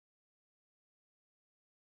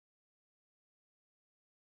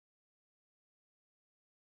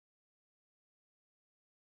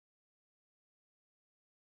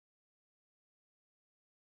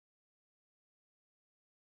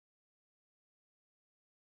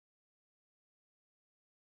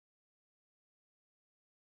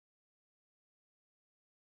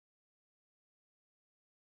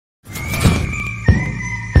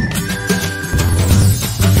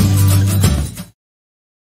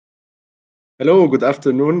Hello, good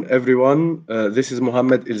afternoon, everyone. This is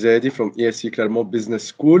Mohamede El Zayadi from ESC Clermont Business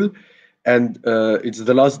School, and it's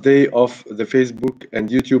the last day of the Facebook and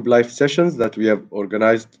YouTube live sessions that we have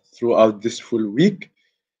organized throughout this full week.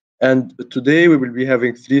 And today we will be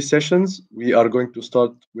having 3 sessions. We are going to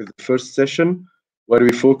start with the first session, where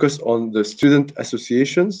we focus on the student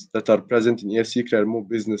associations that are present in ESC Clermont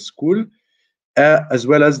Business School, as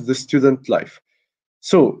well as the student life.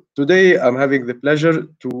 So today I'm having the pleasure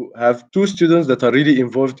to have 2 students that are really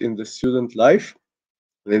involved in the student life,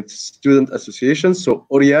 in student associations. So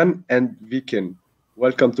Oriane and Viken,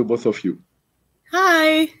 welcome to both of you.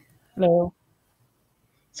 Hi. Hello.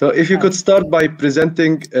 So if you could start by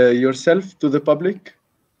presenting yourself to the public.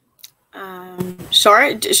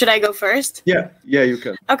 Sure. Should I go first? Yeah, you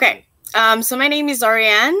can. Okay. So my name is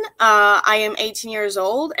Oriane. I am 18 years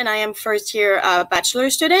old and I am first year bachelor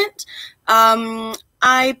student.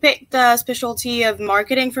 I picked the specialty of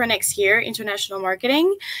marketing for next year, international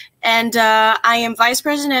marketing. And I am vice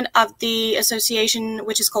president of the association,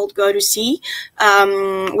 which is called Go to Sea,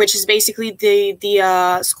 which is basically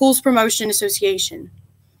the schools promotion association.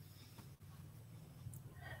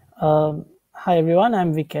 Hi everyone,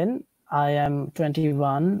 I'm Viken. I am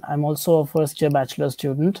 21. I'm also a first year bachelor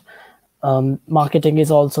student. Marketing is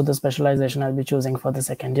also the specialization I'll be choosing for the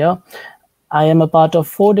second year. I am a part of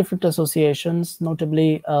 4 different associations.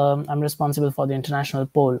 Notably, I'm responsible for the international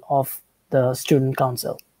pole of the student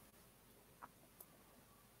council.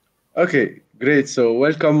 Okay, great. So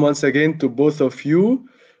welcome once again to both of you.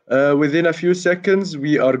 Within a few seconds,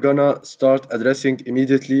 we are gonna start addressing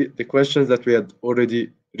immediately the questions that we had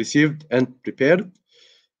already received and prepared.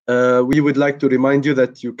 We would like to remind you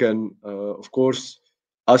that you can, of course,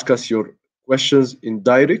 ask us your questions in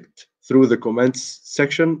direct through the comments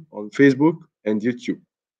section on Facebook and YouTube.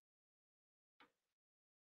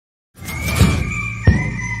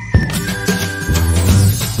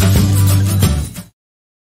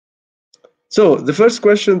 So the first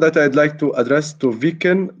question that I'd like to address to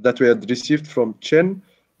Viken that we had received from Chen,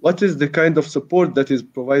 what is the kind of support that is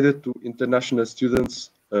provided to international students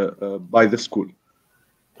by the school?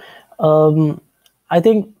 I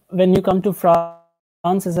think when you come to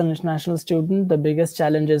France as an international student, the biggest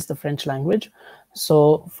challenge is the French language.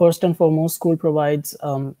 So first and foremost, school provides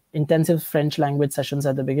intensive French language sessions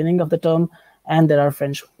at the beginning of the term, and there are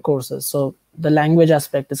French courses. So the language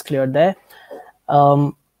aspect is clear there.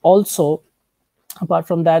 Also, apart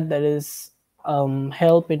from that, there is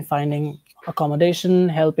help in finding accommodation,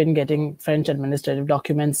 help in getting French administrative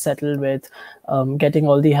documents settled with, getting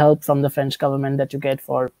all the help from the French government that you get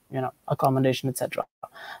for accommodation, etc.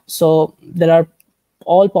 So there are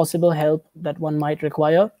all possible help that one might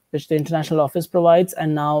require, which the international office provides,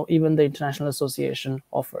 and now even the international association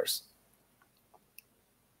offers.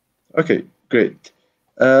 Okay, great.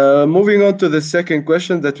 Moving on to the second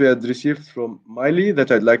question that we had received from Miley that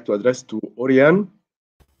I'd like to address to Oriane.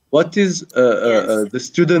 What is the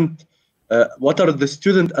student? What are the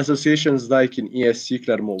student associations like in ESC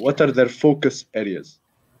Clermont? What are their focus areas?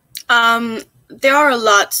 There are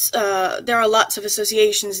lots of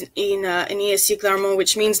associations in ESC Clermont,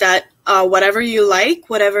 which means that whatever you like,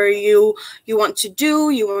 whatever you want to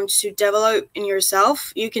do, you want to develop in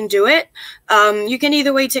yourself, you can do it. You can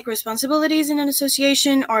either way take responsibilities in an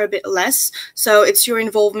association or a bit less. So it's your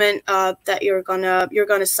involvement that you're gonna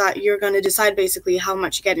decide basically how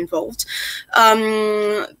much you get involved.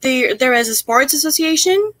 There is a sports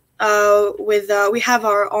association. We have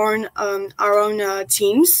our own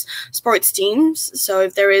teams, sports teams. So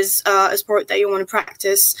if there is a sport that you want to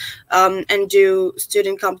practice and do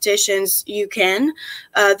student competitions, you can.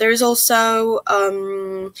 There is also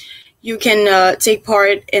you can take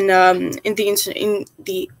part in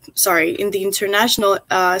the international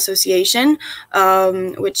association,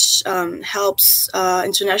 which helps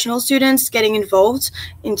international students getting involved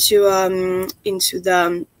into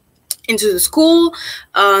the school,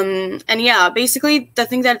 and yeah, basically the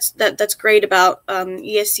thing that's great about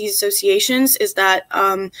ESC associations is that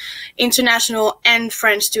international and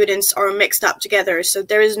French students are mixed up together, so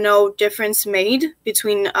there is no difference made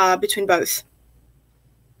between both.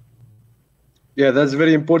 Yeah, that's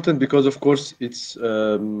very important because, of course, it's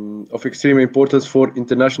of extreme importance for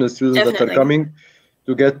international students Definitely. that are coming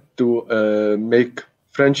to get to make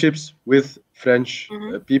friendships with French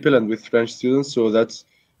people and with French students. So that's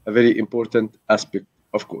a very important aspect,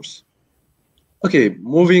 of course. Okay,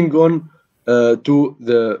 moving on to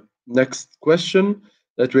the next question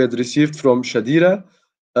that we had received from Shadira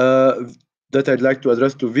that I'd like to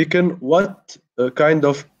address to Viken. What kind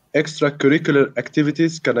of extracurricular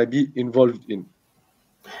activities can I be involved in?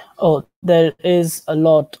 Oh, there is a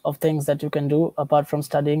lot of things that you can do apart from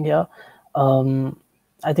studying here.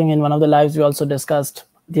 I think in one of the lives we also discussed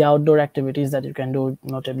the outdoor activities that you can do,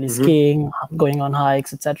 notably skiing, going on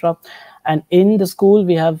hikes, etc. And in the school,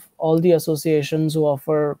 we have all the associations who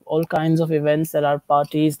offer all kinds of events. There are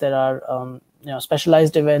parties, there are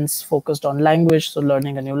specialized events focused on language, so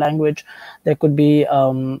learning a new language. There could be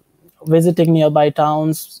visiting nearby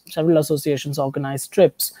towns. Several associations organize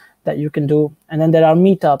trips that you can do. And then there are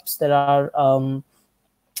meetups. There are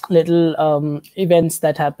little events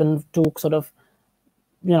that happen to sort of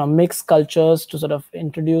mix cultures, to sort of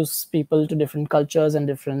introduce people to different cultures and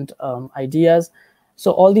different ideas.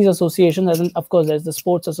 So all these associations, and of course there's the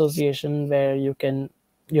sports association where you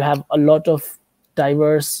have a lot of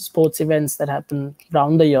diverse sports events that happen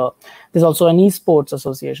around the year. There's also an esports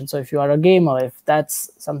association, so if you are a gamer, if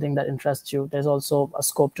that's something that interests you, there's also a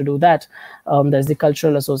scope to do that. There's the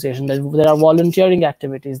cultural association. There are volunteering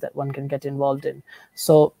activities that one can get involved in.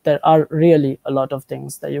 So there are really a lot of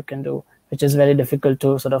things that you can do, which is very difficult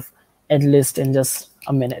to sort of enlist in just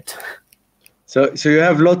a minute. So you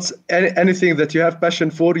have lots, anything that you have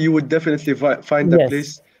passion for, you would definitely find a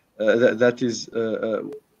place that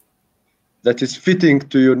is fitting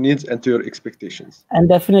to your needs and to your expectations. And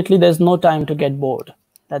definitely there's no time to get bored.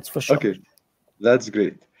 That's for sure. Okay, that's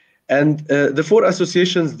great. And the 4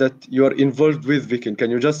 associations that you are involved with, Viken, can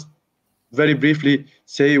you just very briefly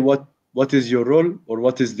say what is your role, or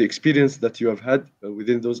what is the experience that you have had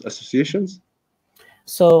within those associations?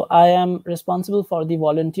 So I am responsible for the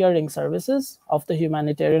volunteering services of the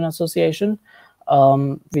Humanitarian Association.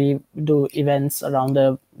 We do events around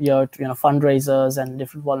the year, fundraisers and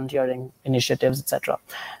different volunteering initiatives, etc.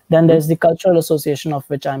 Then there's the Cultural Association, of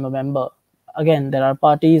which I'm a member. Again, there are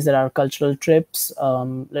parties, there are cultural trips,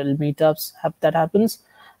 little meetups that happens.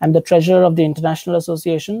 I'm the treasurer of the International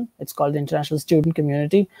Association. It's called the International Student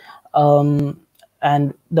Community. And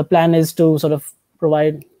the plan is to sort of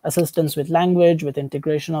provide assistance with language, with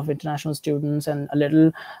integration of international students, and a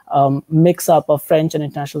little mix up of French and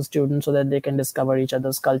international students so that they can discover each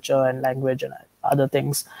other's culture and language and other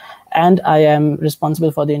things. And I am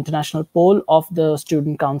responsible for the international pole of the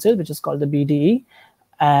Student Council, which is called the BDE.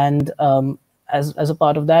 And as a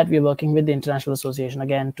part of that, we're working with the International Association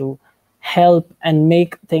again to help and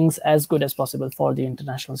make things as good as possible for the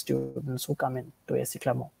international students who come in to ASC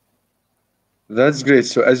Clermont. That's great.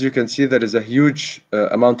 So as you can see, there is a huge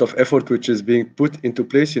amount of effort which is being put into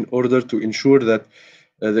place in order to ensure that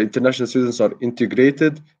the international students are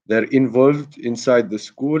integrated, they're involved inside the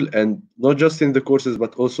school, and not just in the courses,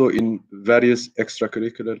 but also in various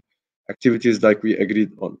extracurricular activities like we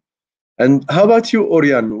agreed on. And how about you,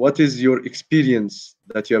 Oriane? What is your experience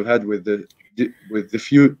that you have had with the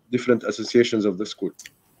few different associations of the school?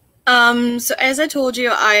 So as I told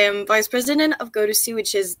you, I am vice president of Go2See,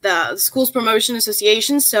 which is the school's promotion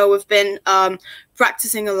association. So we've been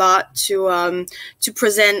practicing a lot to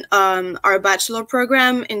present our bachelor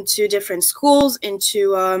program into different schools,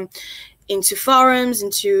 into forums,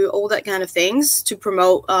 into all that kind of things to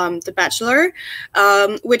promote the bachelor,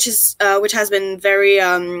 which has been very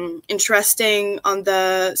interesting on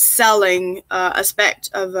the selling aspect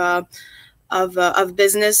of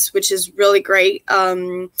business, which is really great.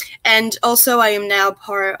 And also I am now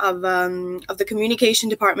part of the communication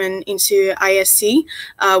department into ISC,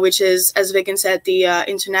 which is, as Viken said, the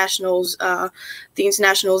Internationals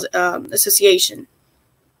Association.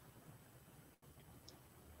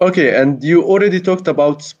 Okay, and you already talked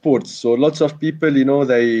about sports. So lots of people,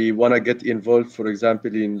 they want to get involved, for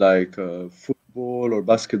example, in like football or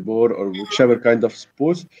basketball or whichever kind of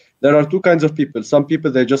sports. There are 2 kinds of people. Some people,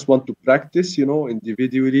 they just want to practice,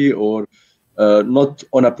 individually or not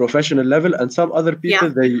on a professional level. And some other people,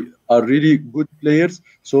 they are really good players.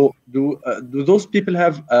 So do those people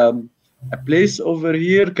have a place over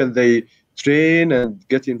here? Can they train and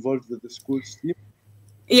get involved with the school's team?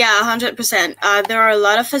 Yeah, 100%. There are a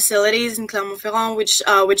lot of facilities in Clermont-Ferrand which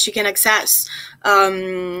you can access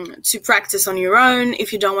to practice on your own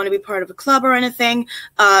if you don't want to be part of a club or anything.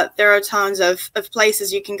 There are tons of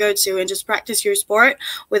places you can go to and just practice your sport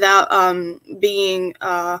without being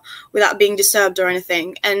disturbed or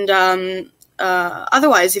anything. And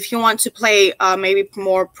otherwise, if you want to play maybe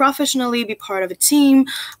more professionally, be part of a team,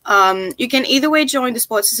 you can either way join the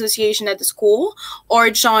sports association at the school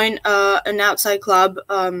or join an outside club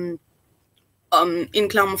in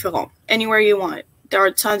Clermont-Ferrand, anywhere you want. There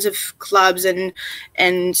are tons of clubs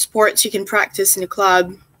and sports you can practice in a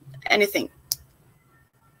club, anything.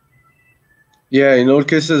 Yeah, in all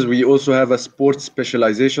cases, we also have a sports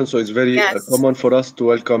specialization, so it's very common for us to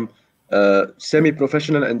welcome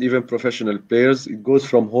semi-professional and even professional players. It goes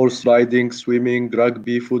from horse riding, swimming,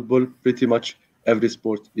 rugby, football, pretty much every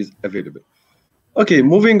sport is available. Okay,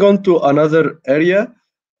 moving on to another area.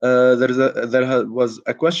 Was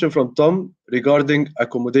a question from Tom regarding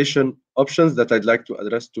accommodation options that I'd like to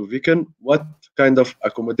address to Viken. What kind of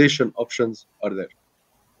accommodation options are there?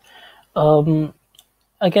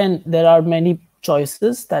 Again, there are many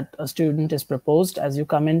choices that a student is proposed as you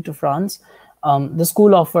come into France. The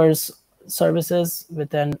school offers services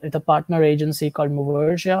with a partner agency called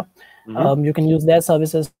Mouvergia. You can use their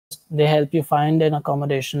services. They help you find an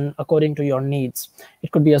accommodation according to your needs.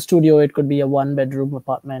 It could be a studio, it could be a one-bedroom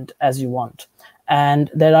apartment, as you want.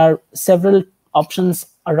 And there are several options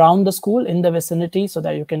around the school in the vicinity, so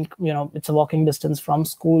that you can, it's a walking distance from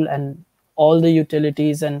school, and all the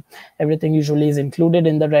utilities and everything usually is included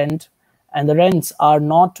in the rent. And the rents are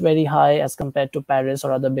not very high as compared to Paris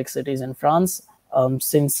or other big cities in France.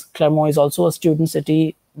 Since Clermont is also a student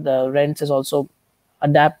city, the rent is also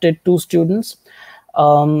adapted to students.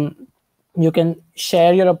 You can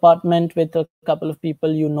share your apartment with a couple of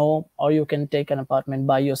people or you can take an apartment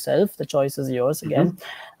by yourself. The choice is yours again.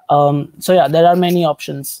 So yeah, there are many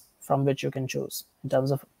options from which you can choose in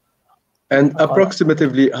terms of. And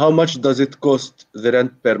approximately, how much does it cost the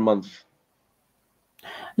rent per month?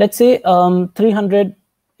 Let's say 300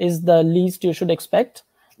 is the least you should expect,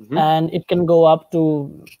 and it can go up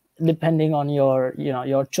to, depending on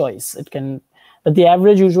your choice. But the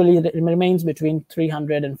average usually remains between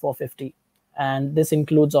 300 and 450, and this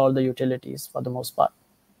includes all the utilities for the most part.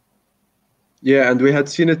 Yeah, and we had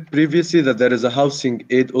seen it previously that there is a housing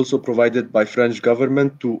aid also provided by French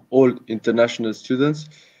government to all international students,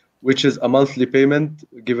 which is a monthly payment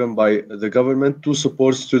given by the government to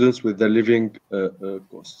support students with their living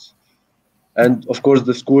costs. And of course,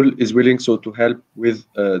 the school is willing to help with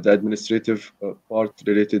the administrative part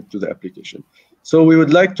related to the application. So we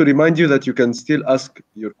would like to remind you that you can still ask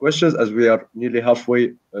your questions, as we are nearly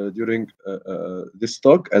halfway during this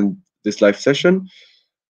talk and this live session.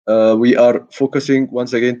 We are focusing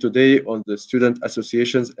once again today on the student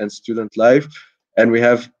associations and student life. And we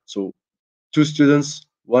have two students.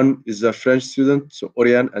 One is a French student, so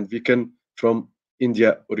Oriane and Viken from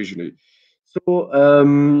India originally. So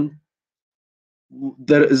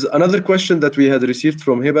there is another question that we had received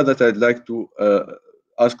from Heba that I'd like to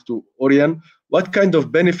ask to Oriane. What kind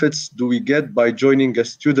of benefits do we get by joining a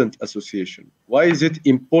student association? Why is it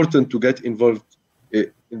important to get involved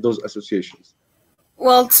in those associations?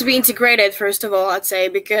 Well, to be integrated, first of all, I'd say,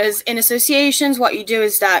 because in associations, what you do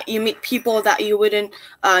is that you meet people that you wouldn't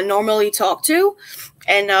normally talk to,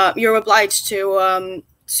 and you're obliged to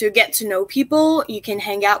get to know people. You can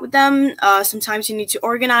hang out with them. Sometimes you need to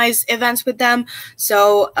organize events with them.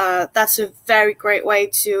 So that's a very great way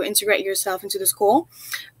to integrate yourself into the school.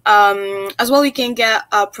 As well, you can get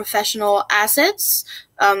professional assets.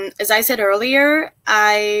 As I said earlier,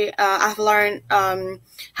 I've learned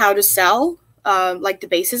how to sell. Like the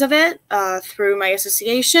basis of it through my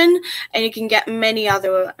association, and you can get many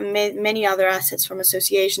other assets from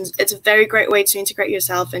associations. It's a very great way to integrate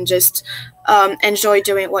yourself and just enjoy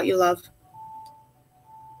doing what you love.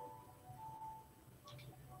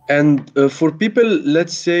 And for people,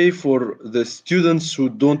 let's say for the students who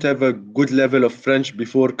don't have a good level of French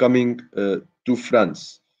before coming to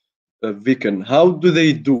France, Viken, how do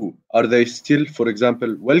they do? Are they still, for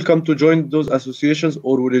example, welcome to join those associations,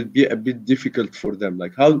 or would it be a bit difficult for them?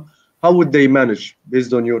 Like how would they manage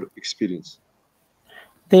based on your experience?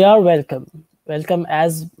 They are welcome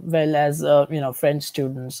as well as French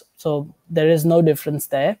students. So there is no difference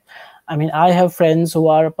there. I mean, I have friends who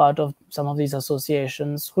are a part of some of these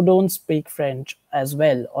associations who don't speak French as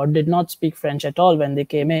well, or did not speak French at all when they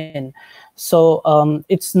came in. So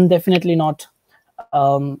it's definitely not.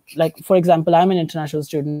 Like, for example, I'm an international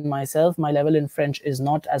student myself. My level in French is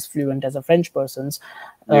not as fluent as a French person's.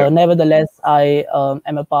 Nevertheless, I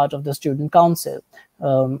am a part of the student council,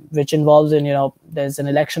 which involves there's an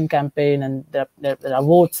election campaign, and there are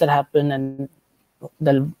votes that happen, and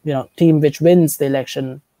the team which wins the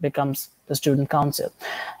election becomes the student council.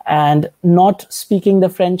 And not speaking the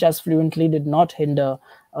French as fluently did not hinder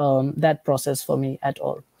that process for me at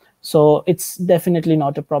all. So it's definitely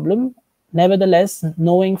not a problem. Nevertheless,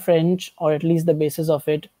 knowing French, or at least the basis of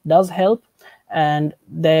it, does help. And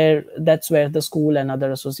that's where the school and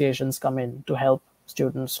other associations come in to help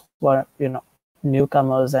students who are,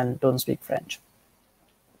 newcomers and don't speak French.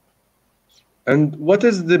 And what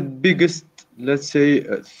is the biggest, let's say,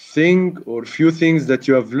 thing or few things that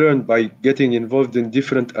you have learned by getting involved in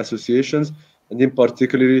different associations, and in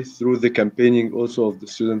particularly through the campaigning also of the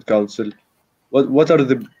student council? What are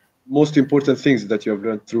the most important things that you have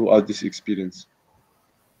learned throughout this experience?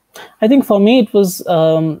 I think for me, it was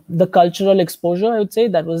the cultural exposure. I would say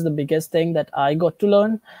that was the biggest thing that I got to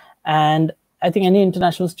learn. And I think any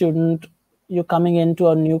international student, you're coming into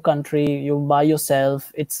a new country, you're by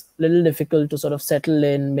yourself. It's a little difficult to sort of settle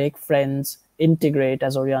in, make friends, integrate,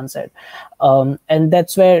 as Oriane said. And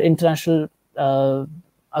that's where international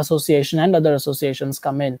association and other associations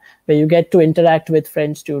come in, where you get to interact with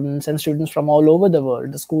French students and students from all over the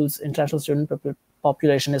world. The school's international student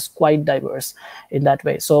population is quite diverse in that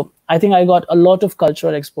way. So I think I got a lot of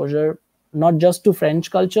cultural exposure, not just to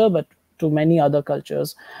French culture, but to many other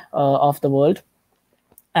cultures of the world.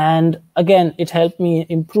 And again, it helped me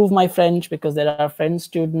improve my French, because there are French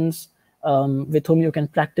students with whom you can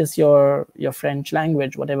practice your French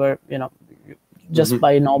language, whatever, just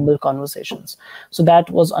by normal conversations. So that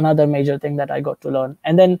was another major thing that I got to learn.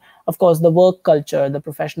 And then, of course, the work culture, the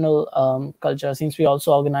professional culture, since we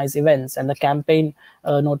also organize events, and the campaign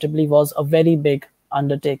notably was a very big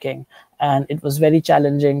undertaking. And it was very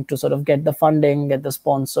challenging to sort of get the funding, get the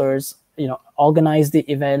sponsors, organize the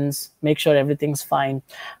events, make sure everything's fine,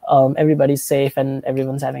 everybody's safe, and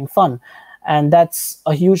everyone's having fun. And that's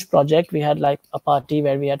a huge project. We had like a party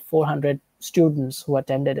where we had 400 students who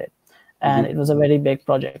attended it. And it was a very big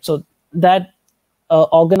project. So that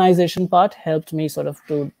organization part helped me sort of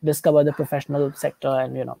to discover the professional sector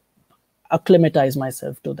and, acclimatize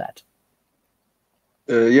myself to that.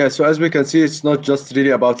 Yeah, so as we can see, it's not just really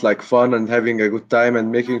about like fun and having a good time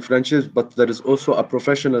and making friendships, but there is also a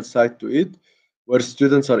professional side to it, where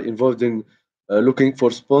students are involved in looking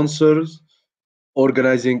for sponsors,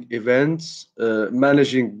 organizing events,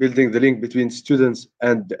 building the link between students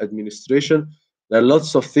and the administration. There are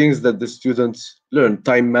lots of things that the students learn: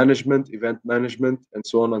 time management, event management, and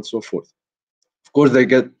so on and so forth. Of course, they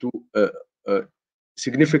get to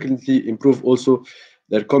significantly improve also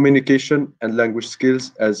their communication and language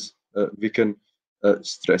skills, as Viken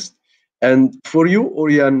stressed. And for you,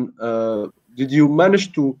 Oriane, did you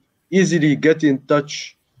manage to easily get in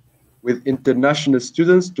touch with international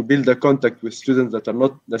students, to build a contact with students that are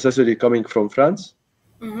not necessarily coming from France?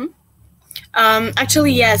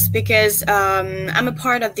 Actually, yes, because I'm a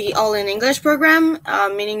part of the All in English program,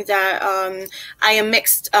 meaning that I am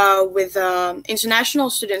mixed with international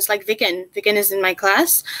students like Viken. Viken is in my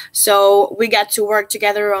class, so we got to work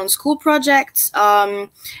together on school projects.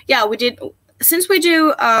 Yeah, we did. Since we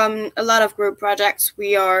do a lot of group projects,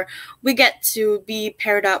 we get to be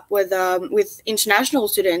paired up with international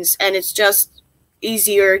students, and it's just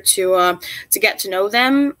easier to get to know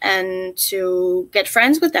them and to get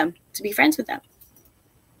friends with them. To be friends with them.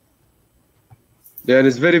 Yeah, and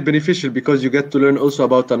it's very beneficial because you get to learn also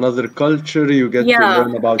about another culture. You get to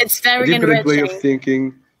learn about a different way of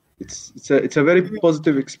thinking. It's a very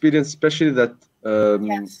positive experience, especially that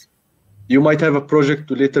you might have a project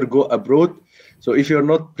to later go abroad. So if you're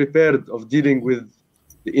not prepared of dealing with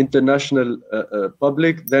the international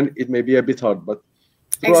public, then it may be a bit hard. But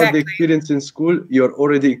throughout the experience in school, you're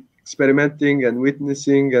already experimenting and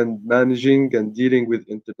witnessing and managing and dealing with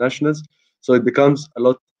internationals, so it becomes a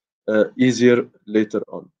lot easier later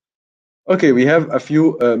on. Okay, we have a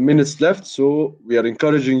few minutes left, so we are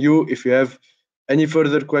encouraging you, if you have any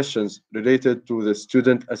further questions related to the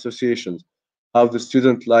student associations, how the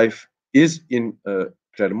student life is in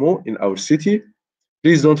Clermont, in our city,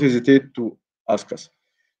 please don't hesitate to ask us.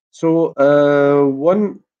 So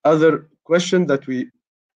one other question that we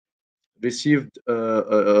received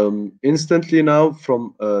instantly now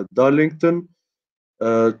from Darlington: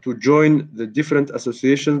 to join the different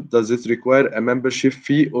associations, does it require a membership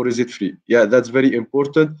fee or is it free? Yeah, that's very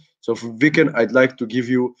important. So for Viken, I'd like to give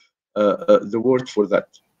you the word for that.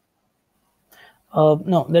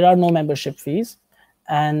 No, there are no membership fees.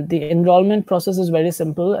 And the enrollment process is very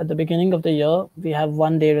simple. At the beginning of the year, we have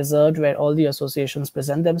one day reserved where all the associations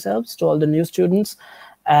present themselves to all the new students.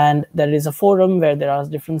 And there is a forum where there are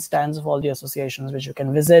different stands of all the associations which you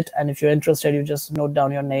can visit. And if you're interested, you just note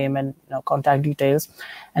down your name and contact details.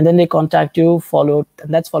 And then they contact you, and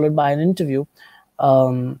that's followed by an interview.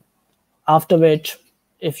 After which,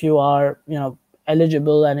 if you are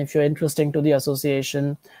eligible and if you're interesting to the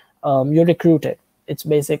association, you're recruited. It's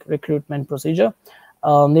basic recruitment procedure.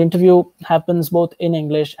 The interview happens both in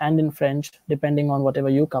English and in French, depending on whatever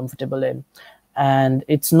you're comfortable in. And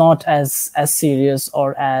it's not as serious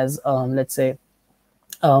or as let's say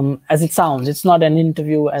as it sounds. It's not an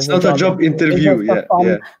interview. It's not a job interview. It's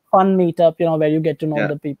a fun meetup, where you get to know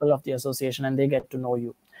the people of the association and they get to know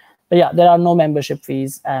you. But yeah, there are no membership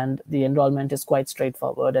fees, and the enrollment is quite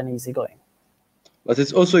straightforward and easygoing. But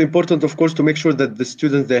it's also important, of course, to make sure that the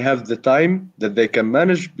students, they have the time that they can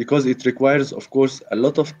manage, because it requires, of course, a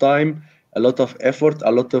lot of time, a lot of effort,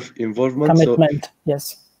 a lot of involvement. Commitment,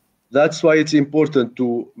 yes. That's why it's important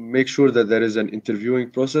to make sure that there is an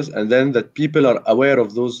interviewing process, and then that people are aware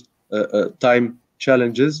of those time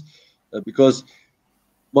challenges, because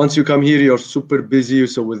once you come here, you're super busy.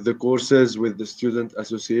 So with the courses, with the student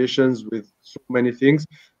associations, with so many things.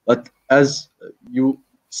 But as you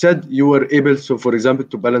said, you were able, so for example,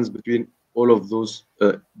 to balance between all of those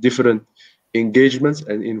different engagements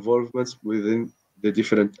and involvements within the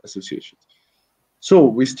different associations. So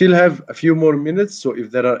we still have a few more minutes. So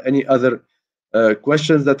if there are any other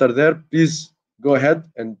questions that are there, please go ahead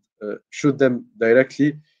and shoot them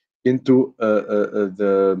directly into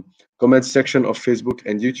the comment section of Facebook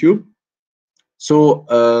and YouTube. So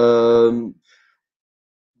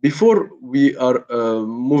before we are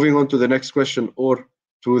moving on to the next question or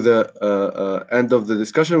to the end of the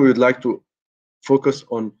discussion, we would like to focus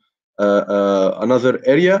on another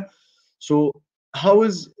area. So how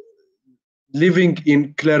is living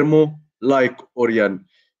in Clermont like, Oriane?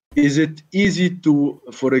 Is it easy to,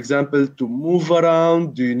 for example, to move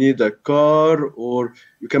around? Do you need a car, or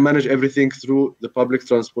you can manage everything through the public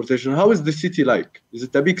transportation? How is the city like? Is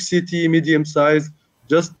it a big city, medium size?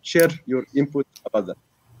 Just share your input about that.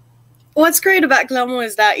 What's great about Clermont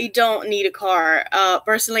is that you don't need a car.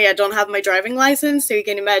 Personally, I don't have my driving license, so you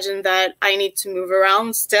can imagine that I need to move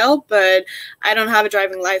around still, but I don't have a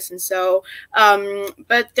driving license. So,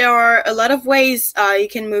 but there are a lot of ways you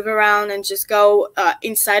can move around and just go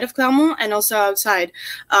inside of Clermont and also outside.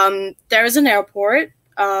 There is an airport,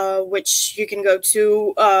 which you can go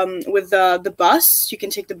to with the bus. You can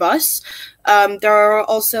take the bus. There are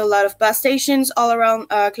also a lot of bus stations all around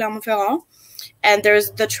Clermont-Ferrand. And there's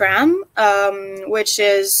the tram, which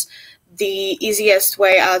is the easiest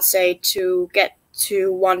way, I'd say, to get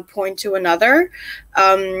to one point to another.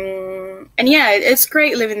 And yeah, it's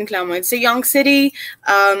great living in Clermont. It's a young city.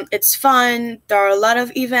 It's fun. There are a lot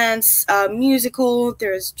of events, musical,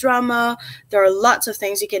 there's drama. There are lots of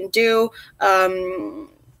things you can do.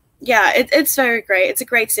 Yeah, it's very great. It's a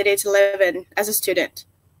great city to live in as a student.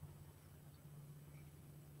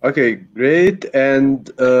 Okay, great. And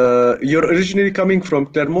you're originally coming from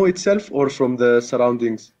Clermont itself, or from the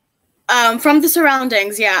surroundings? From the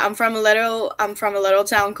surroundings, yeah. I'm from a little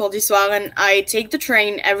town called Issoire, and I take the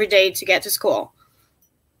train every day to get to school.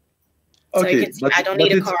 So okay, you can see, I don't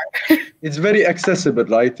need a car. It's very accessible,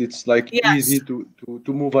 right? It's like yes. easy to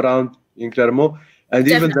move around in Clermont, and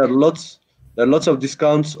Definitely. even there are lots of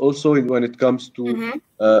discounts also when it comes to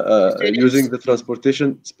using the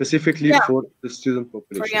transportation specifically for the student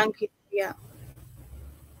population. For young people, yeah.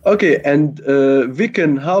 Okay, and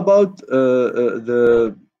Viken, how about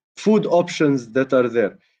the food options that are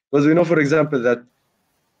there? Because we know, for example, that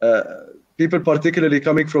people particularly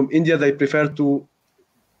coming from India, they prefer to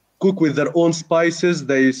cook with their own spices.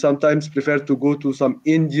 They sometimes prefer to go to some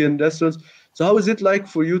Indian restaurants. So how is it like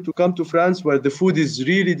for you to come to France, where the food is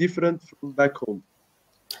really different from back home?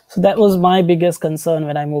 So that was my biggest concern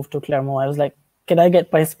when I moved to Clermont. I was like, can I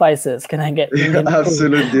get my spices? Can I get Indian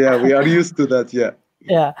Absolutely, food? Yeah, we are used to that, yeah.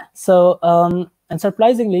 Yeah, so, and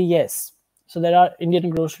surprisingly, yes. So there are Indian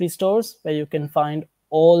grocery stores where you can find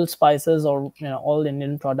all spices or, all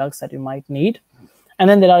Indian products that you might need. And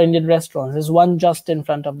then there are Indian restaurants. There's one just in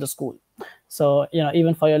front of the school. So,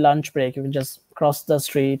 even for your lunch break, you can just cross the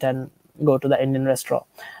street and go to the Indian restaurant.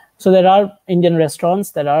 So there are Indian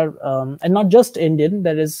restaurants that are, and not just Indian,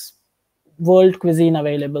 there is world cuisine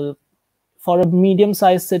available. For a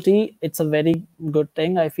medium-sized city, it's a very good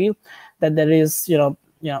thing, I feel, that there is,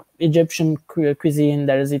 Egyptian cuisine,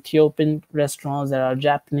 there is Ethiopian restaurants, there are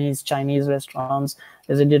Japanese, Chinese restaurants,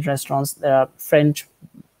 there's Indian restaurants, there are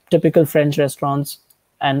typical French restaurants,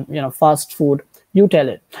 and, fast food, you tell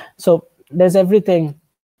it. So there's everything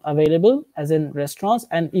available as in restaurants.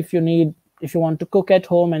 And if you want to cook at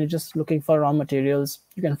home and you're just looking for raw materials,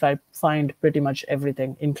 you can find pretty much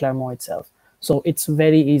everything in Clermont itself. So it's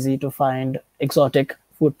very easy to find exotic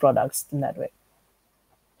food products in that way.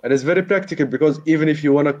 And it's very practical, because even if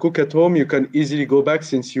you want to cook at home, you can easily go back,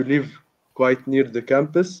 since you live quite near the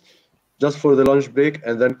campus, just for the lunch break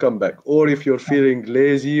and then come back. Or if you're feeling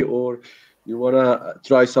lazy or you want to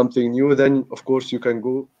try something new, then of course you can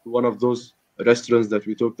go to one of those restaurants that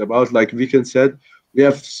we talked about. Like Viken said, we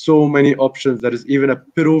have so many options. There is even a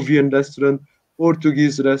Peruvian restaurant,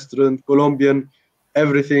 Portuguese restaurant, Colombian,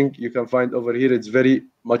 everything you can find over here. It's very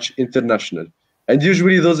much international. And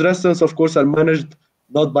usually those restaurants, of course, are managed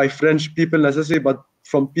not by French people necessarily, but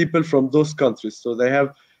from people from those countries. So they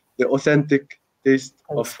have the authentic taste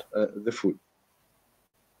of the food.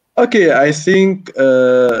 Okay, I think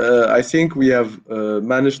we have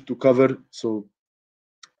managed to cover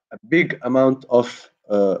a big amount of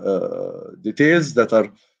details that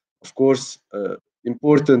are, of course,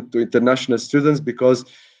 important to international students, because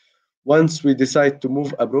once we decide to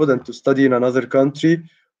move abroad and to study in another country,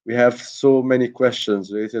 we have so many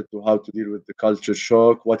questions related to how to deal with the culture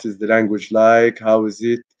shock. What is the language like? How is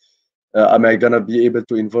it? Am I gonna be able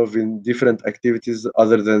to involve in different activities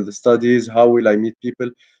other than the studies? How will I meet people?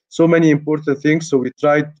 So many important things. So we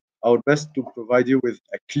tried our best to provide you with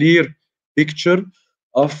a clear picture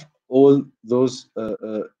of all those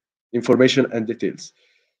information and details.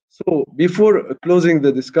 So before closing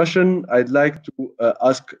the discussion, I'd like to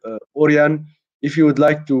ask Oriane if you would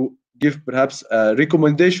like to give perhaps a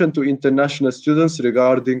recommendation to international students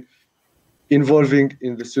regarding involving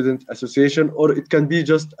in the student association, or it can be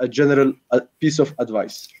just a general piece of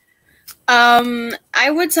advice. I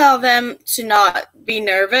would tell them to not be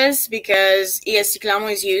nervous because ESC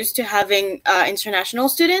Clamo is used to having international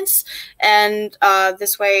students, and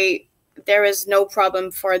this way there is no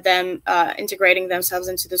problem for them integrating themselves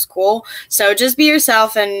into the school. So just be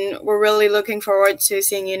yourself, and we're really looking forward to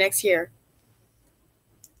seeing you next year.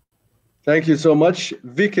 Thank you so much.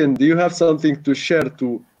 Viken, do you have something to share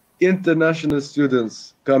to international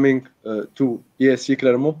students coming to ESC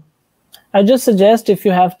Clermont? I just suggest if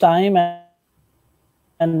you have time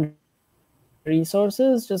and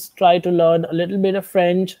resources, just try to learn a little bit of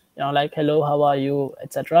French, like hello, how are you,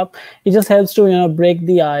 etc. It just helps to break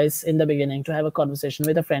the ice in the beginning, to have a conversation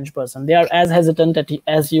with a French person. They are as hesitant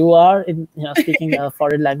as you are in speaking a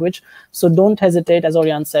foreign language, so don't hesitate. As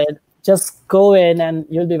Oriane said, just go in and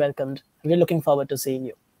you'll be welcomed. We're looking forward to seeing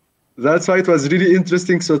you. That's why it was really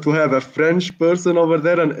interesting. So to have a French person over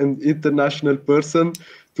there and an international person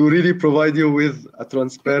to really provide you with a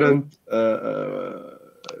transparent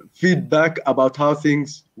feedback about how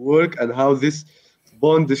things work and how this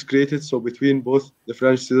bond is created, so between both the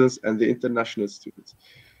French students and the international students.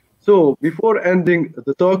 So before ending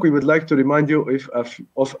the talk, we would like to remind you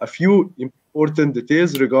of a few important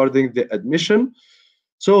details regarding the admission.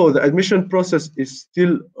 So the admission process is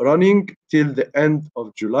still running till the end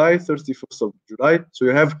of July, 31st of July. So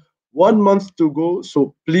you have 1 month to go.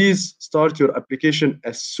 So please start your application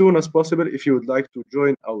as soon as possible if you would like to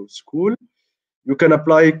join our school. You can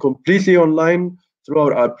apply completely online through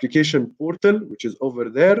our application portal, which is over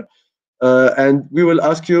there. And we will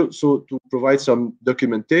ask you to provide some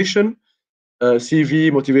documentation,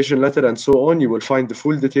 CV, motivation letter, and so on. You will find the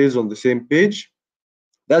full details on the same page.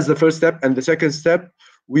 That's the first step. And the second step,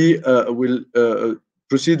 we will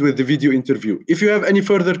proceed with the video interview. If you have any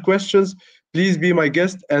further questions, please be my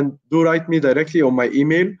guest and do write me directly on my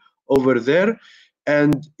email over there.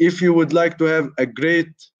 And if you would like to have a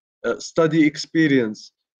great study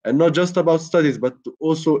experience, and not just about studies, but to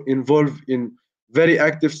also involve in very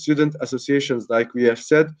active student associations, like we have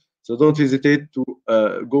said, so don't hesitate to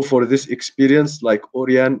go for this experience like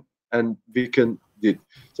Oriane and Viken did.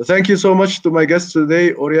 So thank you so much to my guests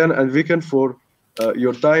today, Oriane and Viken, for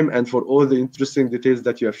your time and for all the interesting details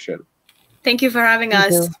that you have shared. Thank you for having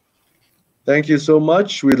us. Thank you so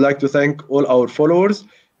much. We'd like to thank all our followers,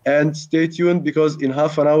 and stay tuned because in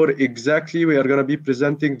half an hour exactly, we are going to be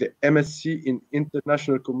presenting the MSc in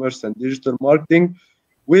International Commerce and Digital Marketing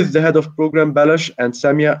with the head of program, Balash, and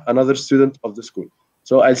Samia, another student of the school.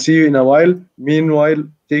 So I'll see you in a while. Meanwhile,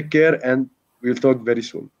 take care and we'll talk very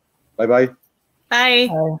soon. Bye-bye. Bye.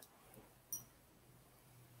 Bye.